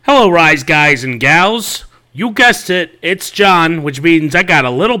Hello, Rise guys and gals. You guessed it, it's John, which means I got a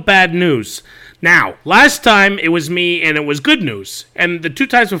little bad news. Now, last time it was me and it was good news. And the 2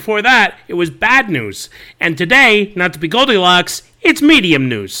 times before that, it was bad news. And today, not to be Goldilocks, it's medium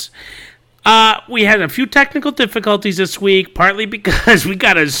news. We had a few technical difficulties this week, partly because we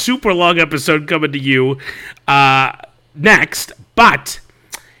got a super long episode coming to you next. But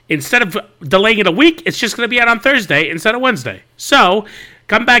instead of delaying it a week, it's just going to be out on Thursday instead of Wednesday. So,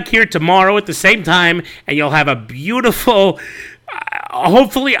 come back here tomorrow at the same time, and you'll have a beautiful,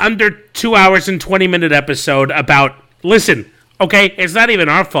 hopefully under 2 hours and 20-minute episode about, listen, okay, it's not even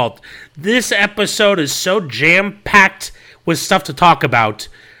our fault. This episode is so jam-packed with stuff to talk about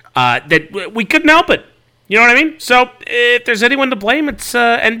that we couldn't help it. You know what I mean? So, if there's anyone to blame, it's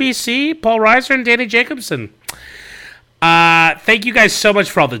NBC, Paul Reiser, and Danny Jacobson. Thank you guys so much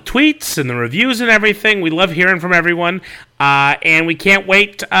for all the tweets and the reviews and everything. We love hearing from everyone. And we can't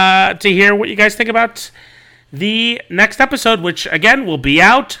wait to hear what you guys think about the next episode, which, again, will be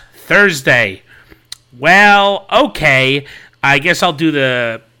out Thursday. Well, okay. I guess I'll do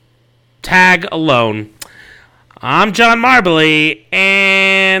the tag alone. I'm John Marbley,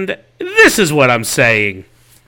 and this is what I'm saying.